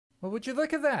Well, would you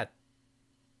look at that?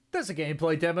 There's a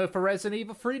gameplay demo for Resident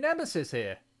Evil 3 Nemesis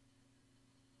here.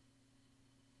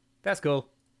 That's cool.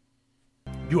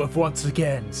 You have once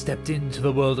again stepped into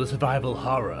the world of survival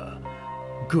horror.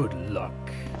 Good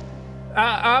luck.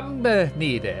 I'm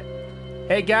need it.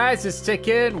 Hey guys, it's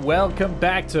Chicken. Welcome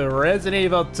back to Resident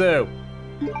Evil 2.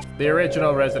 The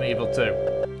original Resident Evil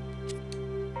 2.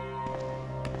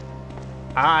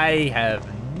 I have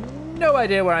no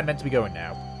idea where I'm meant to be going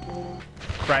now.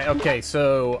 Right, okay,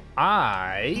 so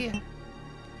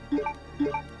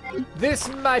this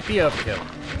might be overkill,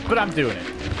 but I'm doing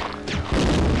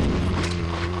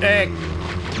it.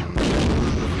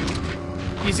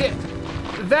 You see,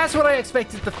 that's what I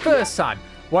expected the first time.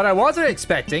 What I wasn't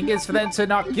expecting is for them to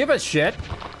not give a shit.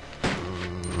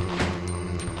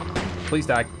 Please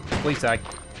die. Please die.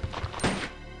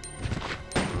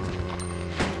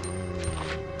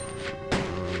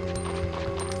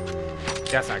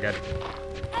 That's not good.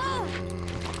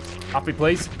 Off me,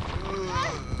 please.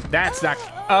 That's not...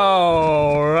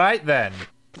 All right, then.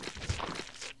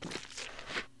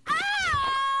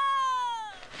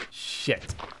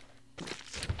 Shit.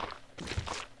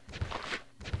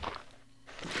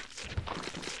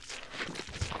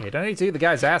 You don't need to eat the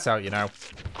guy's ass out, you know.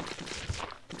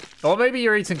 Or maybe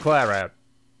you're eating Claire out.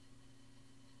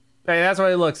 Hey, that's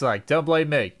what it looks like. Don't blame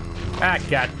me. Ah,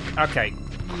 God. Okay.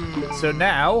 So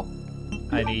now,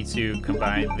 I need to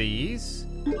combine these.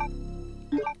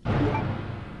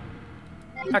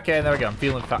 Okay, there we go. I'm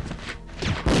feeling fine.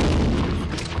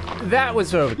 That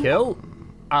was overkill.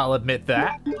 I'll admit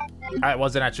that. I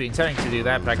wasn't actually intending to do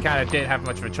that, but I kind of didn't have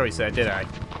much of a choice there, did I?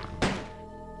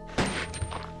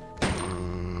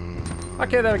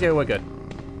 Okay, there we go. We're good.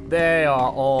 They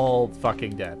are all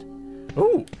fucking dead.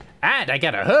 Ooh, and I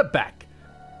get a herb back.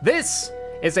 This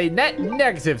is a net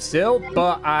negative still,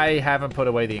 but I haven't put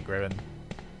away the ink ribbon.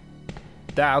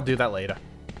 I'll do that later.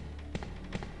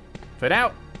 For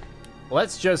now,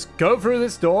 let's just go through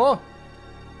this door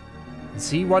and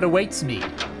see what awaits me.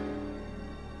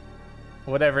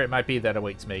 Whatever it might be that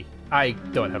awaits me. I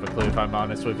don't have a clue if I'm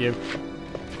honest with you.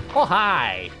 Oh,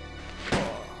 hi!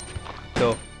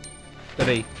 2,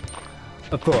 3,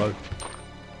 4,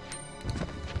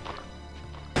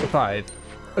 5,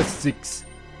 6.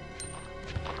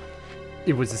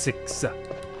 It was a 6.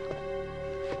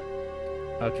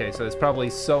 Okay, so there's probably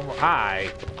some...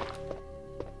 Hi!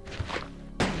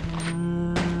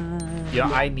 Yeah,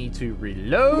 I need to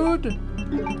reload.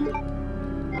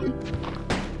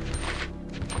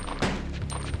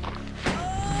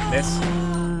 Miss.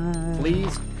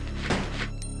 Please.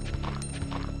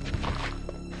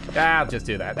 I'll just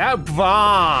do that. Oh,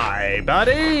 bye,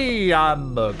 buddy.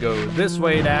 I'm gonna go this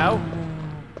way now.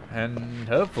 And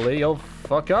hopefully you'll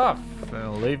fuck off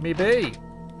and leave me be.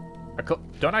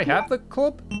 Don't I have the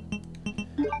club?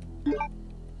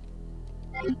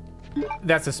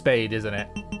 That's a spade, isn't it?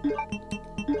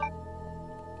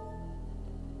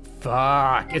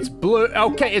 Fuck, it's blue.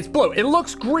 Okay, it's blue. It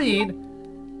looks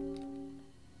green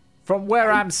from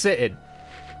where I'm sitting.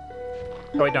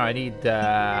 Oh, wait, no, I need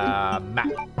map.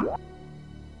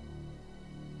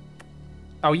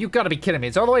 Oh, you've got to be kidding me.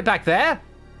 It's all the way back there?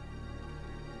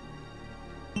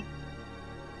 And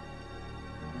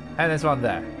there's one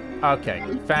there. Okay,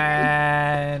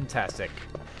 fantastic.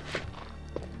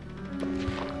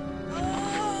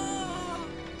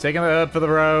 Taking the herb for the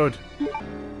road.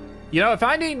 You know, if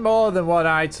I need more than one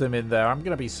item in there, I'm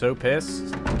gonna be so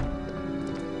pissed.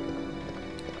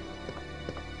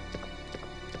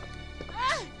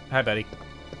 Hi, buddy.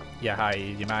 Yeah, hi.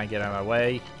 You mind getting out of my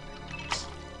way?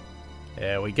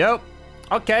 There we go.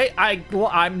 Okay,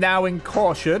 I'm now in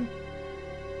caution.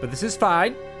 But this is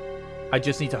fine. I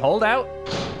just need to hold out.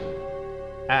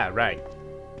 Ah, right.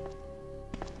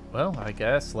 Well, I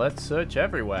guess let's search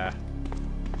everywhere.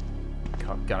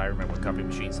 God, I remember when copy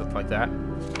machines looked like that.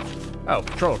 Oh,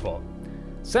 patrol report.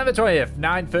 December 20th,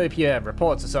 9:30 p.m.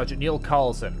 Report to Sergeant Neil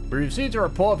Carlson. We received a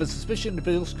report of a suspicious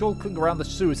individual skulking around the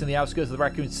sewers in the outskirts of the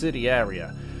Raccoon City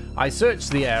area. I searched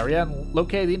the area and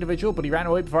located the individual, but he ran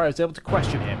away before I was able to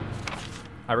question him.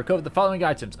 I recovered the following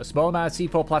items: a small amount of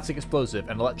C4 plastic explosive,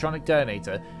 an electronic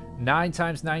detonator,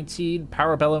 9x19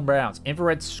 parabellum rounds,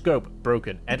 infrared scope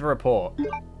broken. Enter report.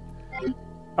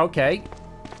 Okay.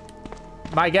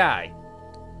 My guy.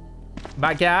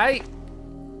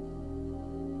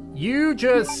 You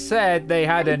just said they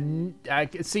had a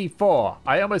C4.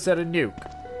 I almost said a nuke.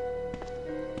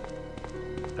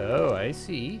 Oh, I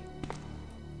see.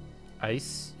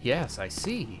 Yes, I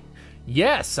see.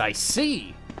 Yes, I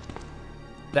see.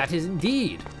 That is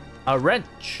indeed a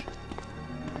wrench.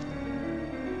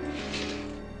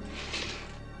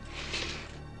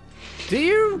 Do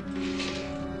you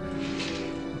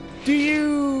Do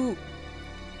you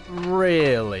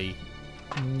really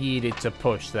needed to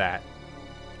push that?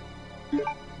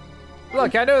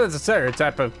 Look, I know there's a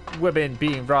stereotype of women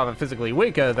being rather physically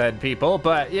weaker than people,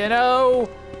 but, you know,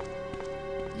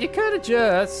 you could have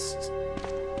just...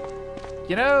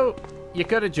 You know, you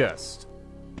could have just...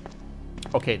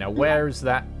 Okay, now where's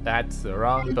that? That's the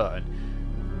wrong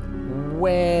button.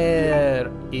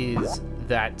 Where is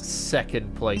that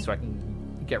second place so I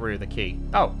can get rid of the key?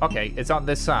 Oh, okay, it's on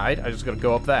this side. I just gotta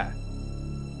go up there.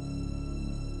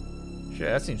 Sure,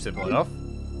 that seems simple enough.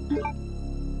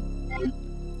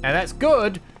 And that's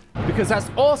good, because that's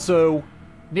also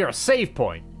near a save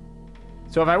point.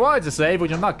 So if I wanted to save,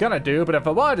 which I'm not gonna do, but if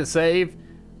I wanted to save,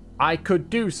 I could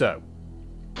do so.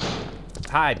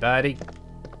 Hi, buddy.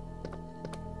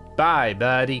 Bye,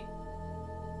 buddy.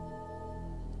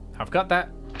 I've got that.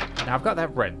 Now I've got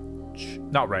that wrench.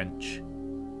 Not wrench.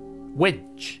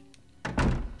 Winch.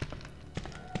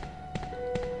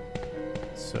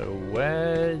 So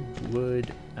where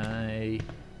would I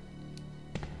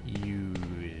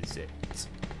use it?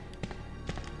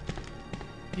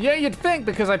 Yeah, you'd think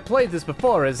because I played this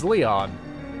before as Leon,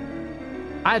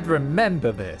 I'd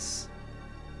remember this.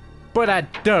 But I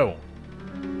don't.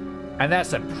 And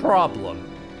that's a problem.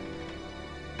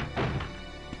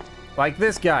 Like,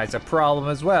 this guy's a problem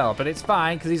as well, but it's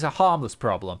fine because he's a harmless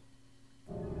problem.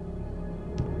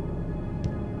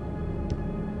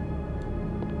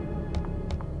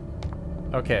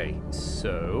 Okay,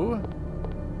 so...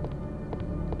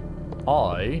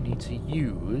 I need to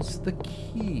use the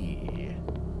key.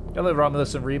 Hello,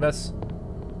 Romulus and Remus.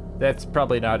 That's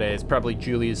probably not it. It's probably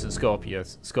Julius and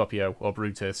Scorpio, or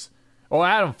Brutus. Or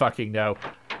I don't fucking know.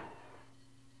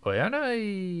 Wait, aren't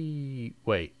I...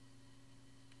 Wait.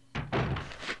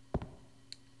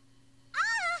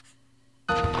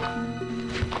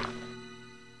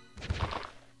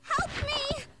 Help me!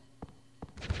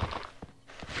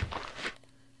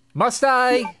 Must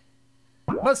I?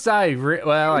 Must I?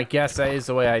 Well, I guess that is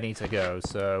the way I need to go,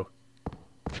 so...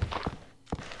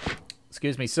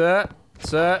 Excuse me, sir.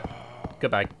 Sir.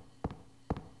 Goodbye.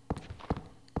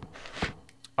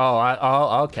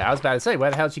 Oh, okay. I was about to say,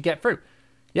 where the hell did you get through?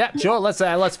 Yeah, sure.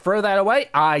 Let's throw that away.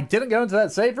 I didn't go into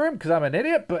that save room because I'm an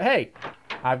idiot, but hey,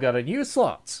 I've got a new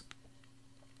slot,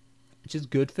 which is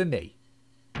good for me.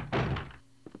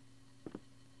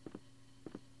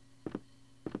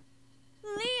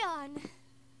 Leon!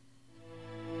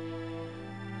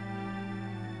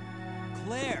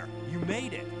 Claire, you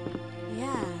made it.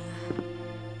 Yeah.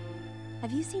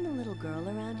 Have you seen a little girl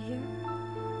around here?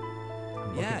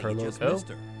 Yeah, you just missed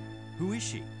her. Who is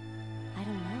she? I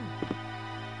don't know.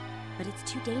 But it's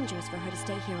too dangerous for her to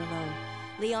stay here alone.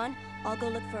 Leon, I'll go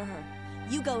look for her.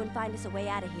 You go and find us a way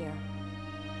out of here.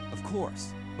 Of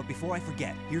course. But before I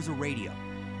forget, here's a radio.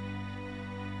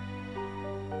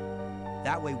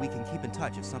 That way we can keep in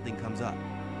touch if something comes up.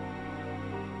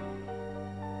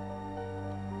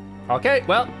 Okay,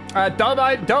 well,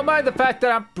 don't mind the fact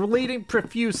that I'm bleeding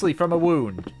profusely from a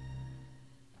wound.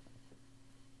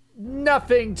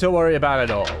 Nothing to worry about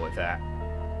at all with that.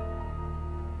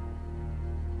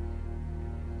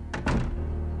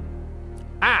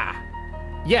 Ah!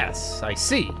 Yes, I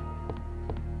see.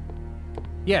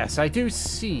 Yes, I do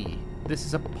see. This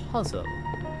is a puzzle.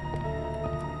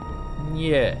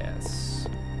 Yes.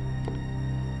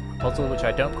 A puzzle which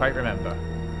I don't quite remember.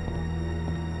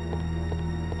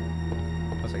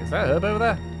 I was like, is that a herb over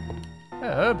there?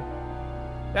 A herb?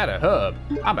 That a herb?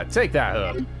 I'ma take that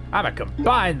herb. I'ma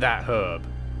combine that herb.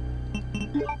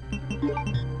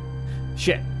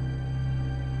 Shit.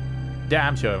 Yeah,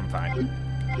 I'm sure I'm fine.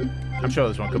 I'm sure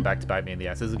this won't come back to bite me in the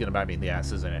ass. This is gonna bite me in the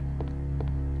ass, isn't it?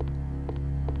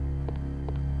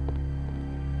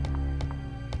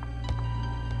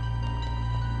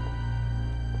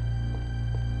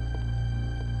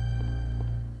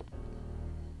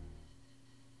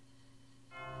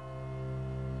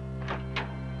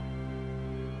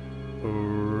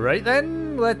 Right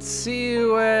then, let's see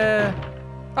where...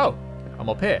 Oh, I'm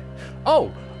up here. Oh,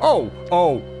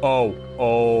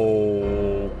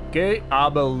 okay, I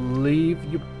believe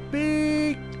you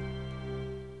big.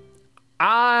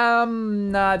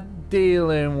 I'm not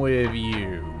dealing with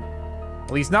you.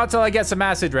 At least not till I get some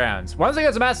acid rounds. Once I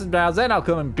get some acid rounds, then I'll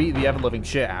come and beat the ever-living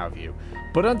shit out of you.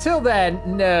 But until then,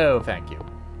 no thank you.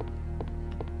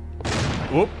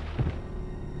 Whoop.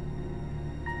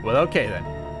 Well, okay then.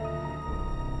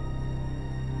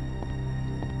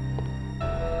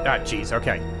 Ah, jeez,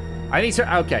 okay. I need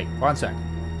to, okay, one sec.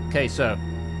 Okay, so.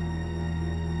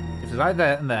 If it's either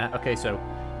there and there, okay, so.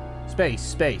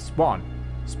 Space, one.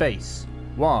 Space,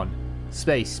 one.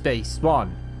 Space,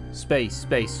 one. Space,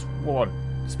 one.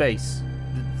 Space,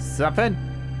 something.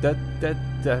 Da da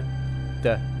da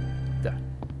da da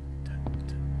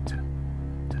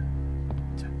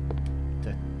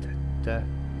da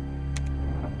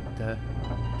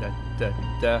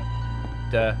da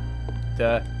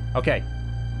da. Okay,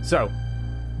 so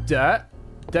da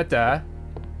da da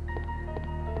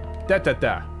da da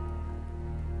da.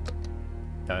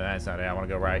 No, that's not it. I want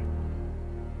to go right.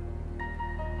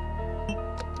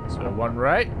 So one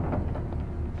right.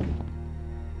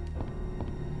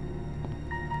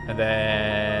 And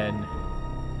then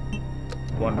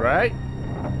one right.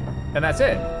 And that's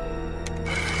it.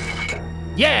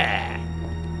 Yeah!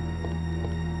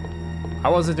 I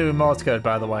wasn't doing Morse code,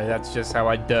 by the way. That's just how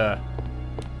I do.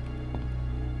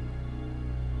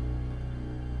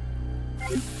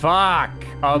 Fuck!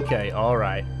 Okay,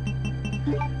 alright.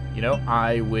 You know,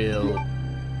 I will...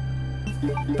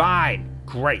 Fine!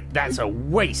 Great, that's a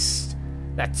waste!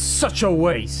 That's such a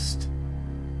waste!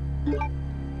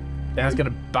 That's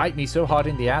gonna bite me so hard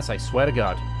in the ass, I swear to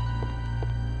God.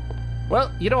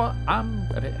 Well, you know what? I'm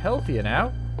a bit healthier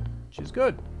now, which is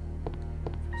good.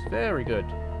 It's very good.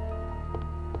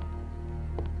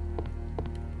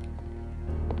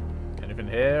 Anything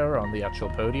here on the actual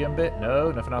podium bit?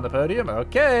 No, nothing on the podium?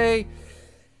 Okay!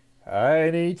 I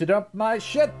need to dump my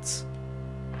shit!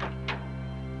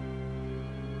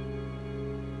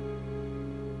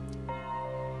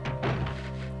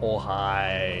 Oh,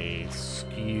 hi.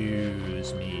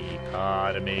 Excuse me.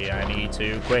 Pardon me. I need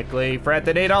to quickly thread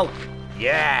the needle.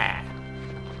 Yeah!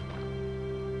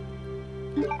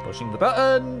 Pushing the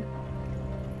button.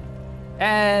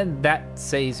 And that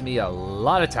saves me a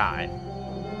lot of time.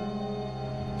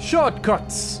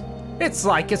 Shortcuts. It's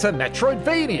like it's a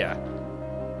Metroidvania.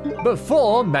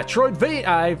 Before Metroidvania,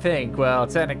 I think. Well,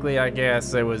 technically, I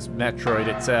guess it was Metroid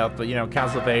itself. But, you know,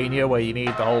 Castlevania, where you need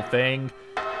the whole thing.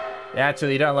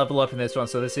 Actually, you don't level up in this one,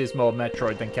 so this is more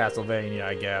Metroid than Castlevania,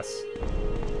 I guess.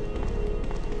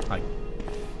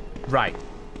 Right.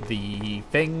 The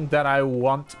thing that I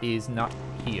want is not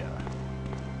here.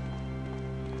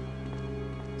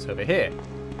 It's over here.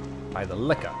 By the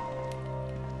liquor.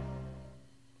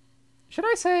 Should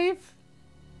I save?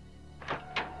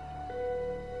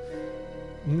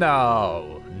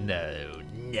 No,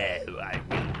 I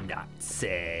will not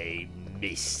say,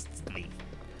 Mistly.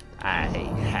 I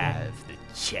have the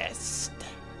chest.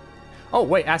 Oh,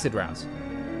 wait, acid rounds.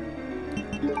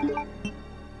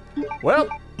 Well,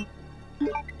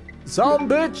 some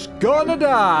bitch gonna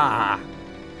die.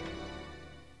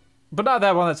 But not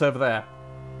that one that's over there.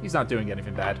 He's not doing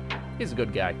anything bad. He's a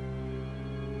good guy.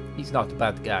 He's not a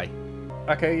bad guy.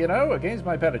 Okay, you know, against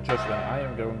my better judgment, I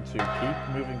am going to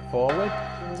keep moving forward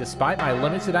despite my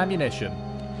limited ammunition.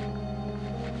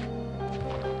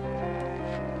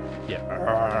 Yeah.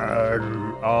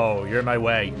 Oh, you're in my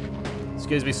way.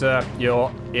 Excuse me, sir.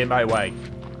 You're in my way.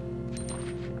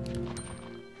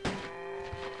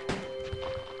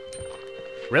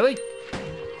 Really?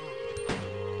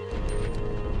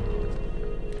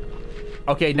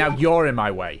 Okay, now you're in my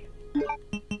way.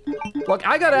 Look,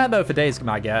 I got ammo for days,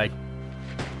 my guy.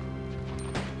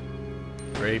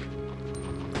 3,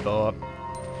 4.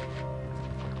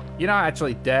 You're not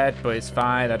actually dead, but it's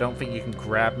fine. I don't think you can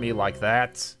grab me like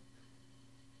that.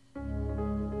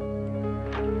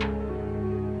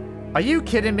 Are you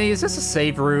kidding me? Is this a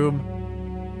save room?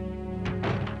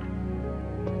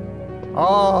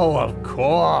 Oh, of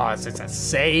course. It's a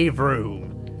save room.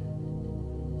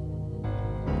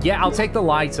 Yeah, I'll take the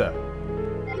lighter.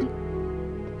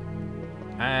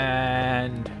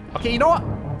 And... okay, you know what?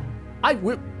 I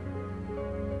will...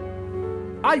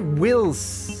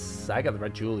 I got the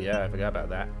red jewel, yeah, I forgot about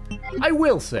that. I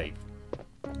will save.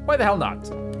 Why the hell not?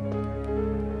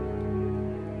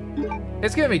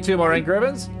 It's giving me 2 more ink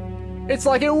ribbons. It's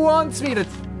like it wants me to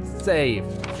save.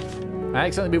 I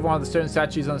accidentally moved one of the stone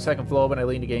statues on the 2nd floor when I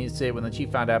leaned against it. When the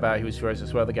chief found out about it, he was furious. I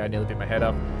swear the guy nearly bit my head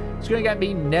off. It's going to get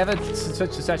me never to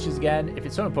touch the statues again. If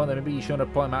it's so important, then maybe you shouldn't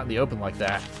have put them out in the open like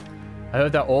that. I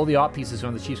heard that all the art pieces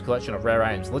from the chief's collection of rare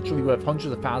items, literally worth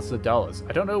hundreds of thousands of dollars.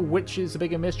 I don't know which is the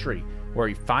bigger mystery, where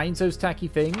he finds those tacky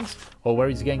things, or where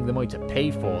he's getting the money to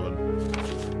pay for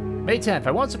them. May 10th,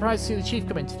 I wasn't surprised to see the chief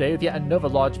come in today with yet another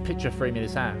large picture frame in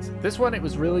his hands. This one, it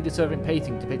was really disturbing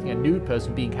painting depicting a nude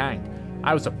person being hanged.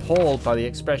 I was appalled by the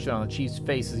expression on the chief's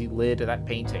face as he leered at that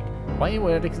painting. Why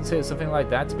anyone would consider something like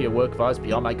that to be a work of art is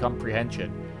beyond my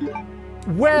comprehension.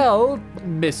 Well,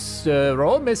 Mr.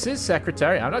 or Mrs.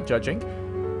 Secretary, I'm not judging.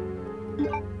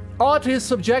 Art is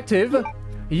subjective.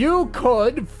 You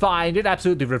could find it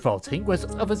absolutely revolting, whereas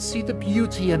others see the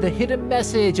beauty and the hidden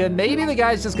message, and maybe the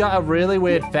guy's just got a really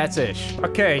weird fetish.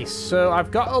 Okay, so I've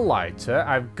got a lighter,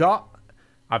 I've got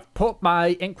I've put my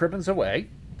ink ribbons away.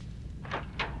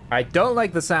 I don't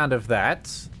like the sound of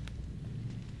that.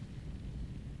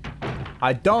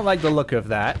 I don't like the look of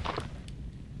that.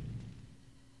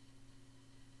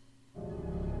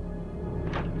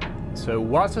 So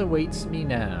what awaits me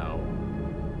now?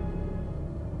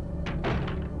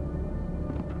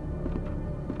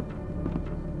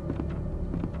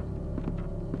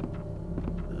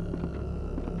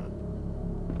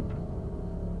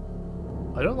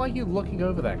 I don't like you looking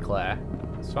over there, Claire.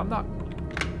 So I'm not...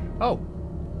 Oh.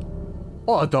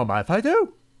 Oh, I don't mind if I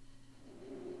do.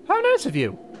 How nice of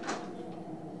you.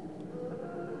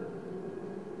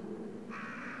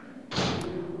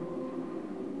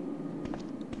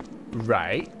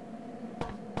 Right.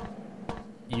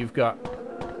 You've got...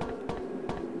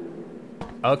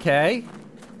 Okay.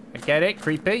 I get it.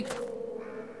 Creepy.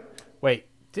 Wait.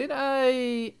 Did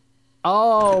I...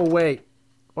 Oh, wait.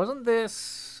 Wasn't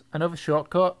this another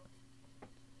shortcut?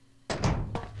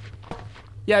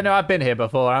 Yeah, no, I've been here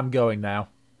before. I'm going now.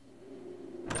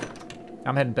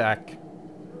 I'm heading back.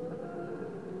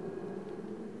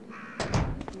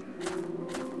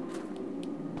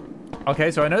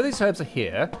 Okay, so I know these herbs are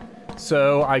here.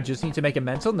 So I just need to make a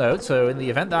mental note. So in the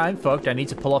event that I'm fucked, I need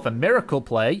to pull off a miracle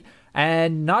play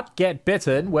and not get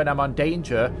bitten when I'm on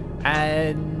danger.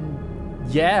 And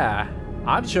yeah,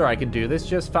 I'm sure I can do this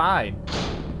just fine.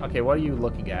 Okay, what are you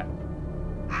looking at?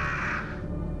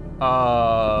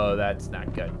 Oh, that's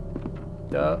not good.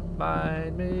 Don't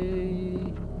mind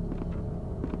me.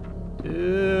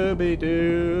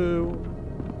 Dooby-doo.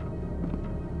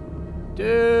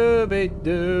 Dooby-doo-be-doo.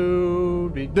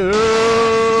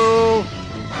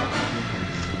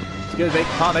 Excuse me,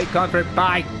 pomade comfort,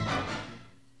 bye.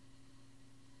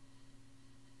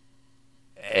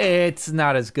 It's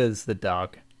not as good as the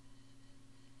dog.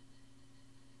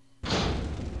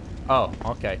 Oh,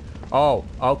 okay. Oh,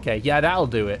 okay. Yeah, that'll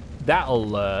do it.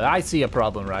 That'll, I see a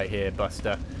problem right here,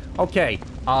 Buster. Okay.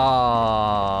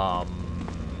 I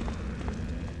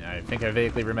think I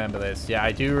vaguely remember this. Yeah,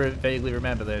 I do vaguely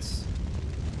remember this.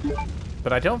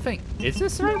 But I don't think... Is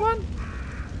this the right one?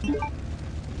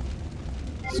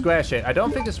 Square shit. I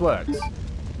don't think this works.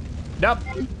 Nope.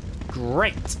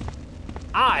 Great.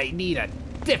 I need a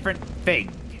different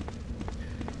thing.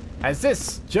 Has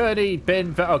this journey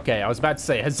been for... Okay, I was about to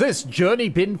say, has this journey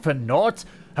been for naught?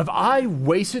 Have I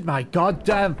wasted my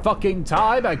goddamn fucking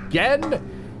time again?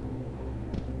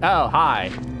 Oh, hi.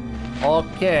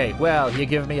 Okay, well, you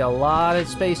give me a lot of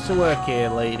space to work here,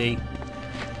 lady.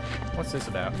 What's this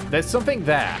about? There's something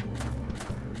there.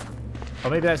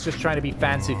 Or maybe that's just trying to be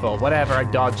fanciful. Whatever, I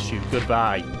dodged you.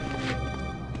 Goodbye.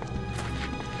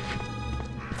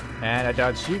 And I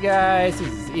dodged you guys.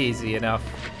 This is easy enough.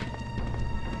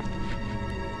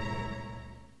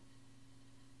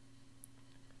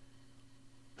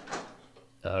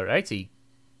 Alrighty.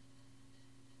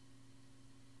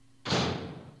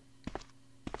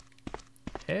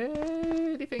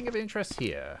 Anything of interest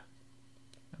here?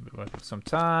 I've been working for some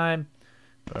time.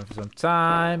 Working for some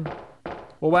time.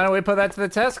 Well, why don't we put that to the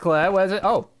test, Claire? Where's it?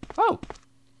 Oh. Oh.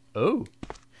 Oh.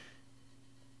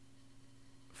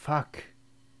 Fuck.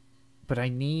 But I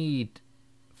need...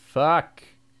 Fuck.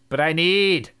 But I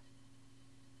need...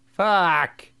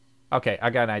 Fuck. Okay, I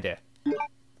got an idea.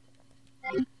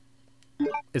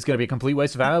 It's going to be a complete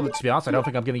waste of ammo, but to be honest, I don't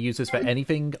think I'm going to use this for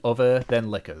anything other than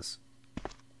liquors.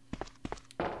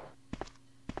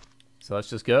 So let's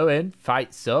just go in,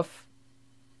 fight stuff.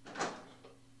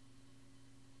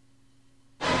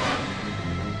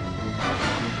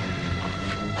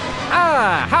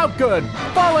 Ah, how good!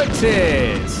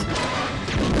 Volunteers!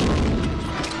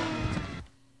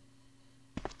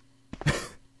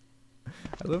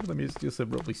 I love when the music just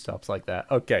abruptly stops like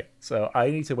that. Okay, so I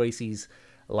need to waste these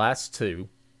last two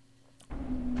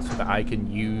so that I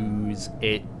can use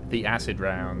the acid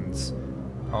rounds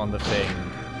on the thing.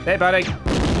 Hey, buddy!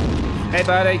 Hey,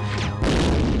 buddy!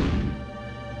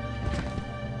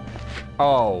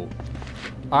 Oh.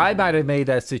 I might have made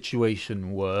that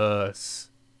situation worse.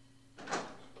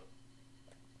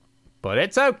 But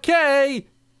it's okay!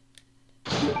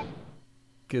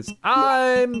 Because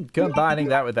I'm combining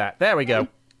that with that. There we go.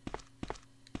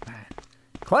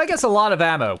 Clay gets a lot of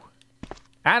ammo.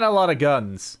 And a lot of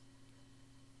guns.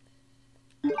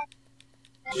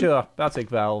 Sure, I'll take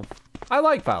Valve. I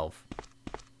like Valve.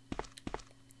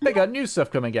 They got new stuff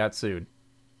coming out soon.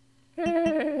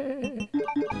 Okay,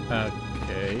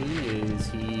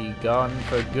 is he gone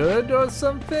for good or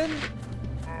something?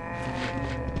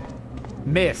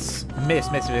 Miss. Miss.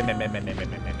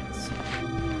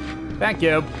 Thank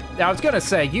you. I was gonna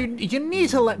say, you need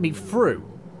to let me through.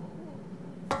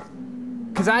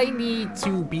 Because I need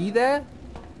to be there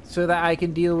so that I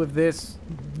can deal with this.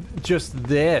 Just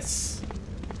this.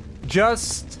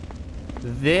 Just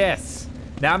this.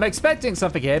 Now, I'm expecting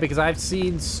something here because I've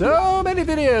seen so many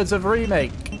videos of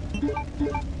Remake.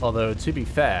 Although, to be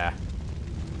fair...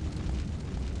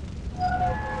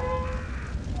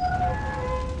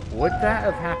 would that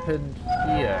have happened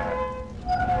here?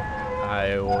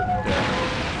 I wonder.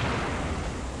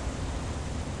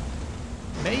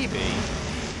 Maybe.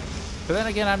 But then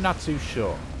again, I'm not too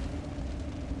sure.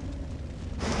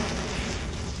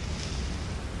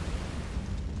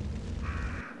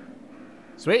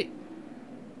 Sweet.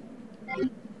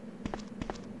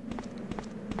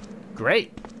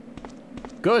 Great.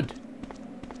 Good.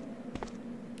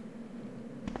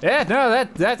 Yeah, no,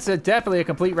 that's definitely a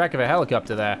complete wreck of a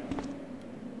helicopter there.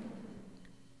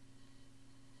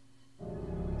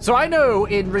 So I know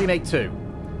in Remake 2,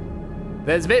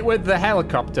 there's a bit with the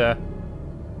helicopter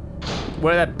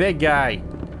where that big guy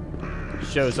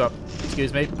shows up.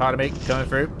 Excuse me, pardon me, coming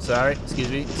through. Sorry, excuse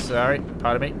me, sorry,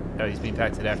 pardon me. Oh, he's been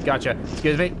packed to death. Gotcha.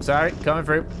 Excuse me, sorry, coming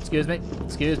through. Excuse me,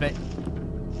 excuse me.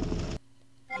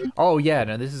 Oh, yeah,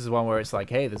 no, this is the one where it's like,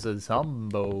 hey, this is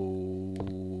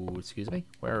Humbo. Excuse me?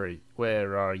 Where are you?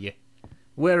 Where are you?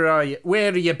 Where are you?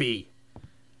 Where you be?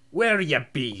 Where you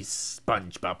be,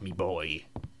 SpongeBob, me boy?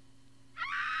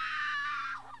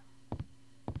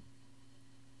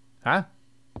 Huh?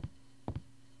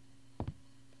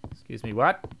 Excuse me,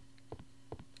 what?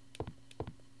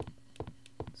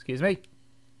 Excuse me?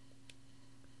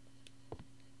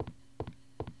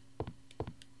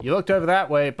 You looked over that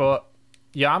way, but...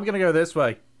 yeah, I'm gonna go this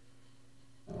way.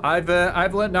 I've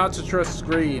learned not to trust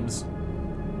screams.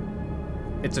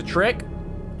 It's a trick.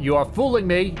 You are fooling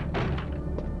me.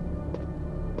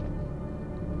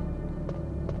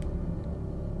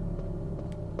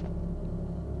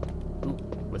 Ooh,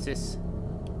 what's this?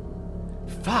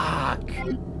 Fuck!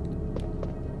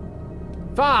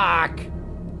 Fuck!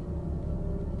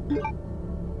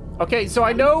 Okay, so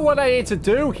I know what I need to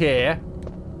do here.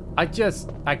 I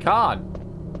can't.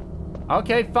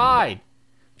 Okay, fine.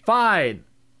 Fine.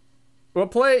 We'll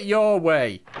play it your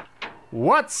way.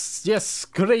 What's you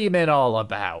screaming all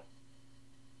about?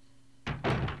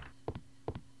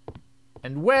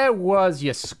 And where was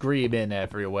you screaming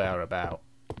everywhere about?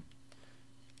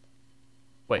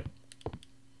 Wait.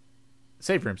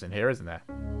 Save room's in here, isn't there?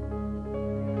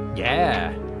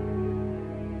 Yeah.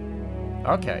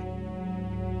 Okay.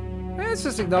 Let's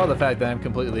just ignore the fact that I'm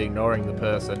completely ignoring the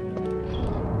person.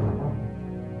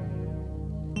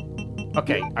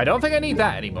 Okay, I don't think I need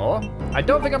that anymore. I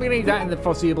don't think I'm going to need that in the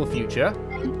foreseeable future.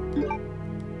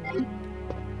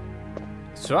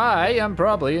 So I am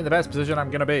probably in the best position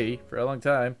I'm going to be for a long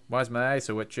time. Why is my eye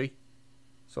so witchy?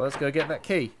 So let's go get that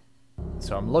key.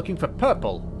 So I'm looking for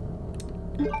purple.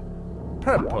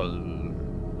 Purple.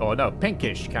 Oh no,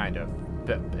 pinkish kind of.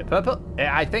 Purple?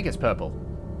 I think it's purple.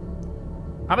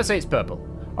 I'm going to say it's purple.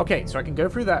 Okay, so I can go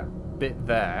through that bit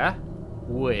there,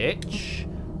 which...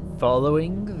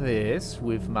 following this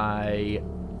with my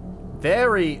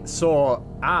very sore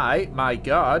eye. My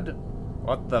God.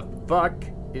 What the fuck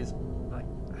is... like...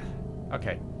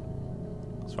 okay.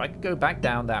 So I can go back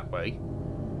down that way.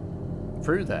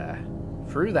 Through there.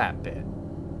 Through that bit.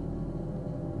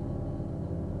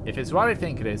 If it's what I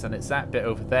think it is, and it's that bit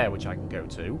over there which I can go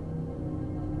to.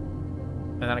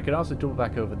 And then I can also double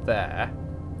back over there.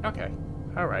 Okay.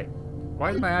 Alright. Why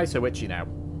is my eye so itchy now?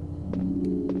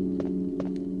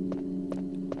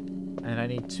 And I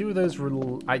need two of those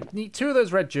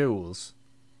red jewels.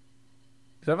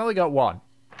 Because I've only got one.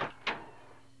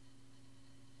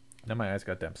 Now my eyes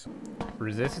got dimps.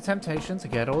 Resist the temptation to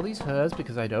get all these herbs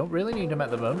because I don't really need them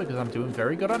at the moment because I'm doing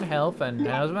very good on health and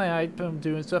how's my eye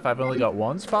doing stuff. I've only got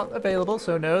one spot available,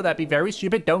 so no, that'd be very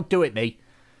stupid. Don't do it, me.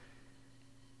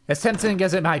 As tempting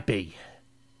as it might be.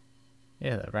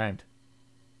 Yeah, that rhymed.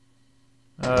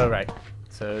 Alright.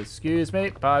 So, excuse me,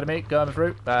 pardon me, coming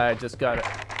through. I just got it.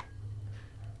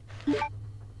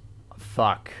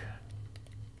 Fuck.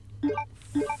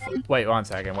 Wait, one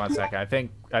second. I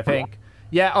think.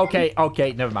 Yeah,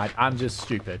 okay, never mind. I'm just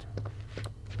stupid.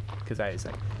 Because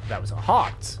that was a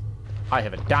heart. I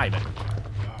have a diamond.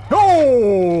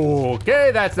 Oh,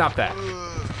 okay, that's not bad.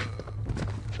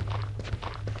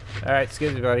 Alright,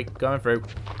 excuse me, buddy. Coming through.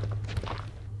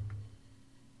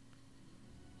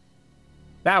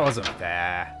 That wasn't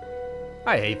fair.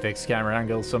 I hate fixed camera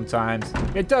angles sometimes.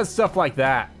 It does stuff like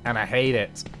that, and I hate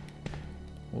it.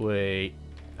 Wait,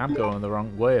 I'm going the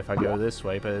wrong way if I go this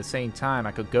way, but at the same time,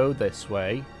 I could go this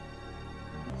way.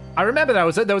 I remember there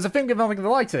was a thing involving the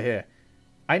lighter here.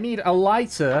 I need a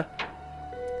lighter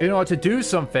in order to do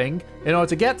something, in order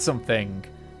to get something.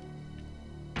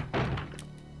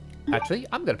 Actually,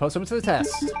 I'm going to post them to the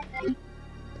test.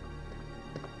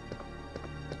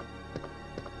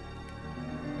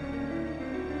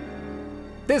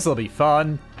 This'll be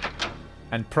fun.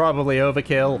 And probably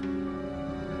overkill.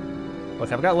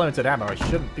 Look, I've got limited ammo. I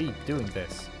shouldn't be doing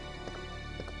this.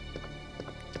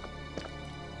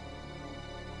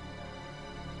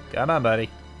 Come on, buddy.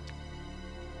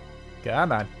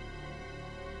 Come on.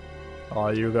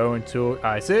 Are you going to...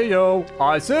 I see you!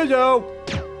 I see you!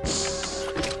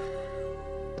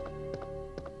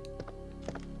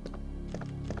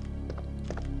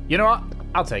 You know what?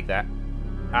 I'll take that.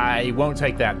 I won't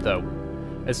take that, though.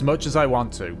 As much as I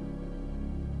want to.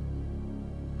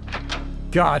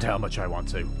 God, how much I want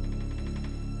to.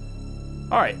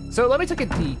 Alright, so let me take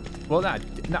a well,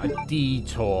 not a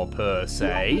detour, per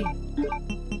se.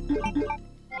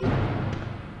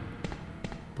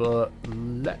 But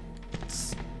let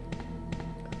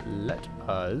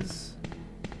us...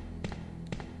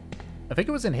 I think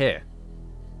it was in here.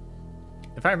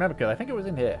 If I remember correctly, I think it was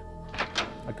in here.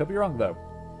 I could be wrong, though.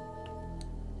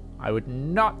 I would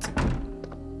not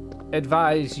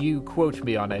advise you quote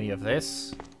me on any of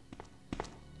this.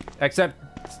 Except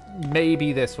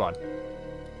maybe this one.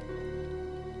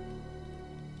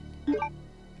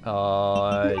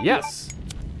 Yes.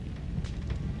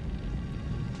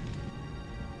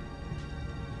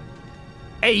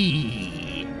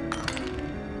 Hey!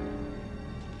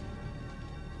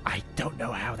 I don't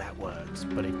know how that works,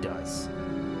 but it does.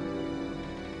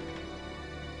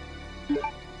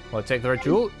 Will I take the red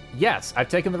jewel? Yes, I've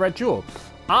taken the red jewel.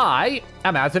 I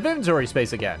am out of inventory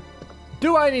space again.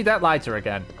 Do I need that lighter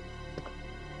again?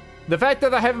 The fact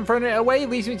that I haven't thrown it away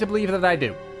leads me to believe that I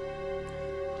do.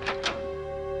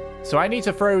 So I need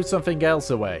to throw something else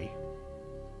away.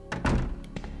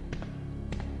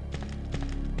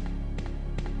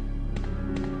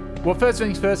 Well, first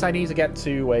things first, I need to get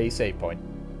to a save point.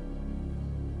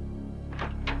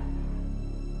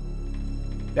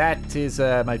 That is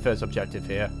my first objective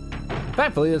here.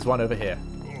 Thankfully, there's one over here.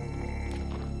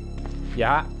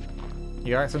 Yeah.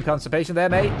 You got some constipation there,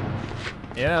 mate?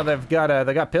 Yeah,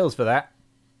 they got pills for that.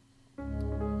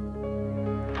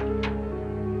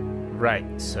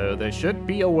 Right, so there should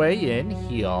be a way in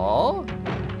here.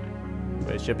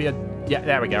 There should be a... Yeah,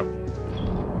 there we go.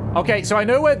 Okay, so I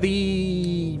know where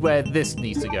this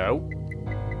needs to go.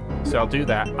 So I'll do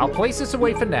that. I'll place this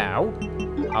away for now.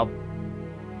 I'll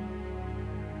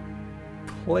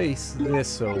place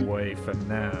this away for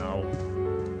now.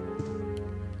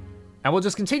 And we'll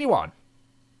just continue on.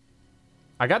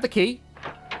 I got the key.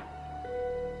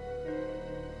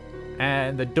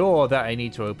 And the door that I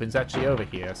need to open is actually over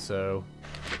here, so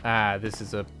this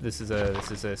is a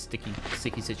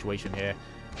sticky situation here.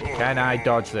 Can I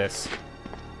dodge this?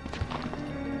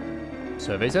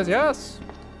 Survey says yes.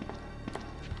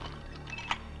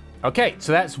 Okay,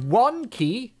 so that's one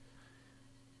key.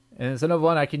 And there's another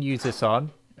one I can use this on.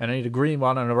 And I need a green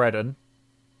one and a red one.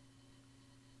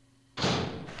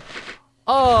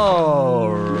 Alright,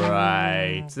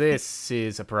 this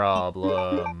is a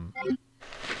problem.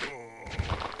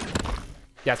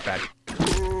 That's bad.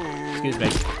 Excuse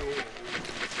me.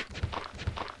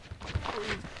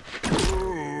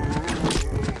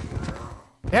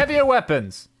 Heavier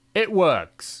weapons. It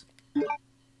works.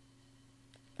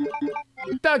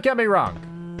 Don't get me wrong.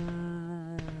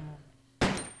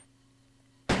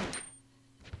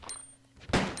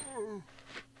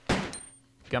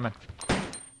 Come on.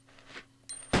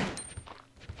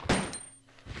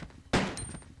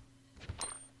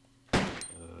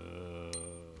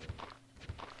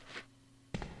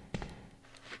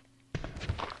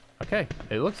 Okay,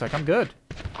 it looks like I'm good.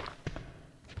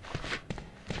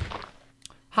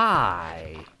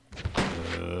 Hi.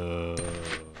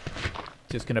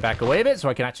 Just gonna back away a bit so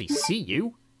I can actually see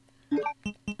you.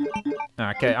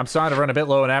 Okay, I'm starting to run a bit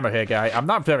low on ammo here, guy. I'm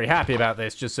not very happy about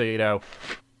this, just so you know.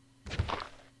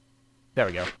 There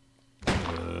we go.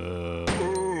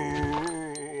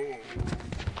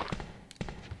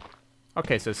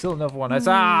 Okay, so still another one. That's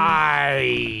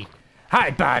hi,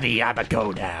 buddy. I'm a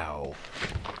go now.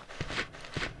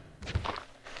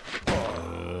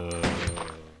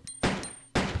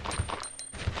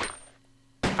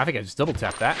 I think I just double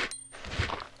tapped that.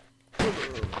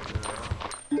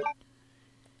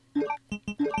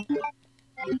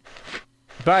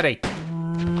 Buddy.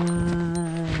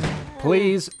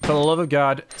 Please, for the love of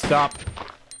God, stop.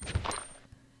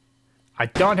 I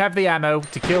don't have the ammo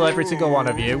to kill every single one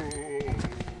of you.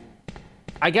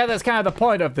 I get that's kind of the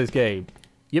point of this game.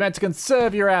 You're meant to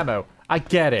conserve your ammo. I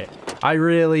get it. I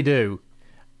really do.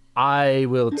 I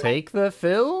will take the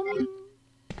film.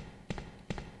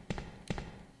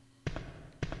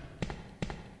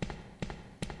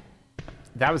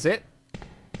 That was it?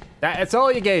 That's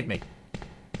all you gave me.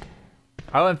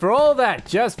 Oh, and for all that,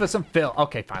 just for some fill.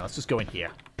 Okay, fine. Let's just go in here.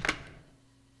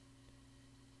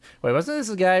 Wait, wasn't this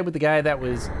the guy with the guy that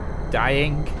was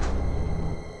dying?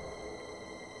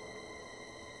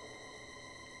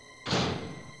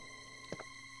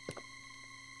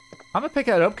 I'm gonna pick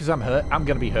that up because I'm hurt. I'm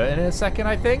gonna be hurt in a second,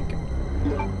 I think.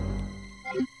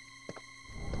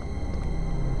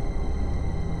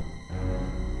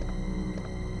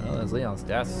 Oh, there's Leon's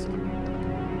desk.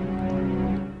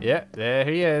 Yeah, there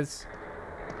he is.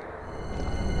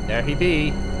 There he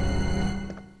be.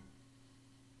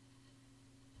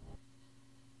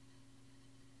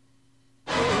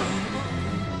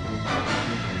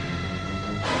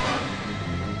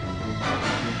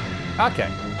 Okay.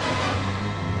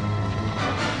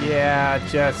 Yeah,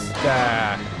 just,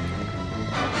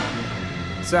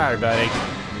 sorry, buddy.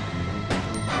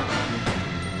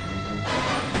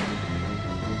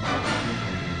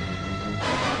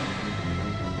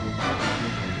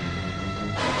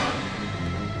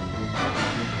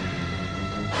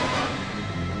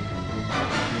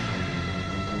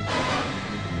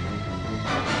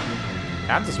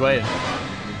 I'm just waiting.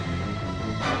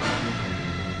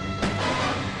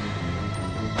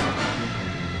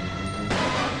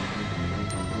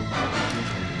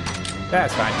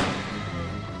 That's fine.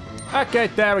 Okay,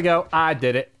 there we go. I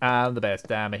did it. I'm the best.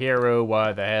 I'm a hero.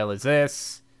 What the hell is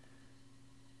this?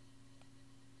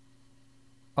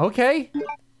 Okay.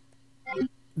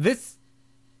 This...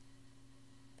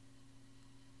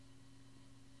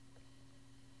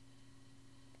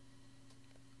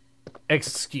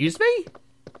 Excuse me?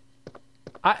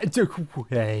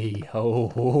 Hey,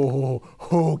 oh,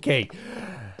 okay.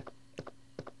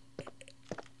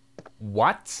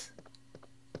 What?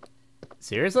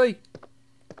 Seriously?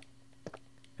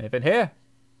 Anything here?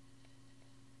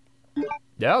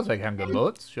 Yeah, I'll take handgun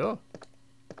bullets, sure.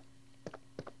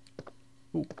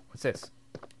 Ooh, what's this?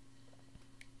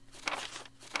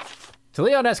 To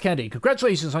Leon S. Kennedy,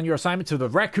 congratulations on your assignment to the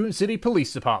Raccoon City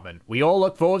Police Department. We all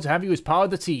look forward to having you as part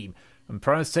of the team and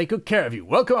promise to take good care of you.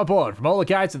 Welcome aboard from all the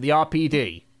guys at the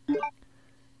RPD.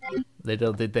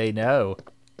 Little did they know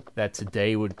that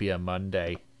today would be a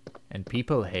Monday, and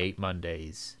people hate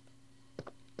Mondays.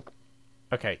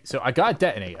 Okay, so I got a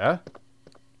detonator.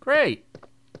 Great.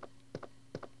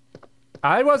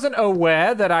 I wasn't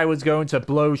aware that I was going to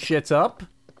blow shit up.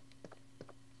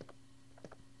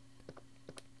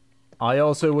 I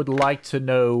also would like to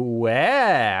know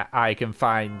where I can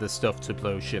find the stuff to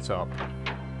blow shit up.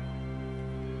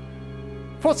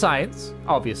 For science,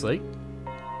 obviously.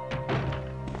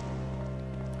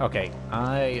 Okay,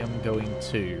 I am going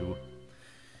to...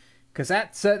 Because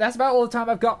that's about all the time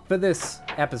I've got for this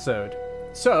episode.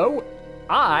 So,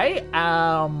 I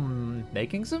am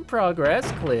making some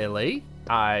progress, clearly.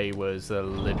 I was a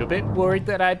little bit worried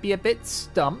that I'd be a bit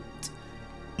stumped.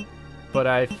 But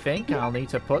I think I'll need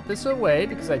to put this away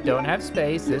because I don't have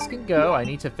space. This can go. I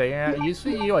need to figure out a use for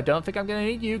you. I don't think I'm going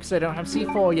to need you because I don't have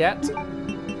C4 yet.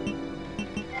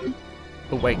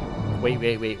 Oh, wait.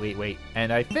 Wait.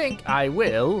 And I think I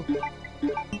will...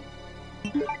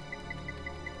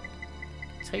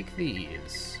 take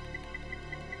these.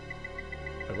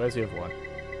 Wait, where's the other one?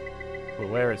 Well,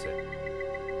 where is it?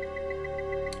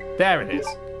 There it is.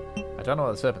 I don't know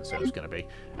what the serpent stone is going to be.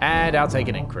 And I'll take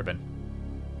an ink ribbon.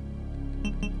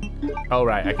 Oh,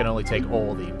 right. I can only take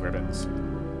all the ink ribbons.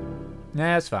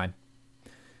 Nah, that's fine.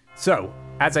 So,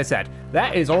 as I said,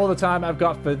 that is all the time I've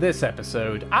got for this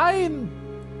episode.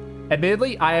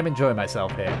 Admittedly, I am enjoying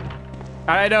myself here.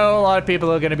 I know a lot of people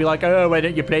are going to be like, oh, why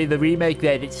don't you play the remake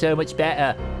then? It's so much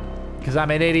better. Because I'm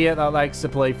an idiot that likes to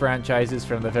play franchises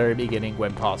from the very beginning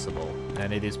when possible.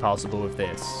 And it is possible with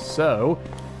this. So,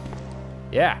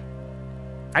 yeah.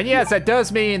 And yes, that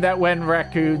does mean that when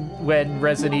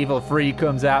Resident Evil 3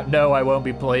 comes out, no, I won't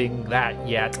be playing that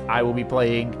yet. I will be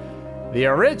playing the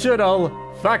original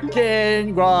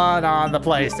fucking one on the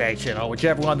PlayStation, or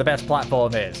whichever one the best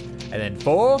platform is. And then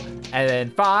 4, and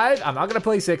then 5. I'm not going to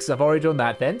play 6, I've already done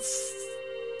that. Then,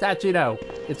 actually, no.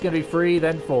 It's going to be 3,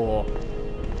 then 4.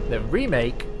 Then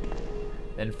remake.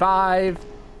 Then 5.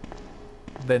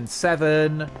 Then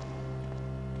 7.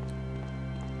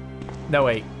 No,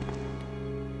 wait.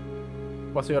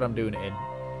 What's the order I'm doing it in?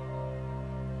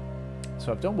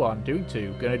 So I've done 1, doing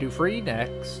 2. Gonna do 3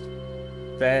 next.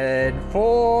 Then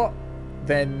 4.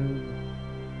 Then...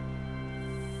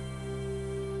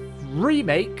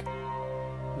 remake.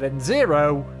 Then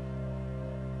 0.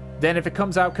 Then if it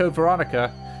comes out Code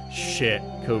Veronica... shit,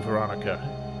 Code Veronica.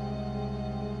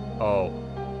 Oh.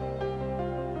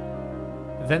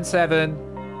 Then 7.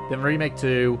 Then remake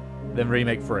 2. Then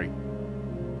remake 3.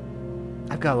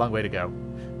 I've got a long way to go.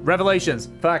 Revelations.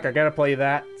 Fuck, I gotta play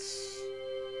that.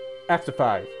 After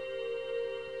 5.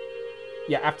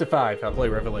 Yeah, after 5, I'll play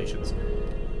Revelations.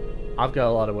 I've got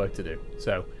a lot of work to do.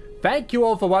 So, thank you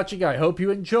all for watching. I hope you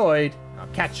enjoyed. I'll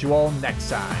catch you all next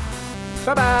time.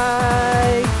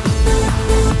 Bye-bye!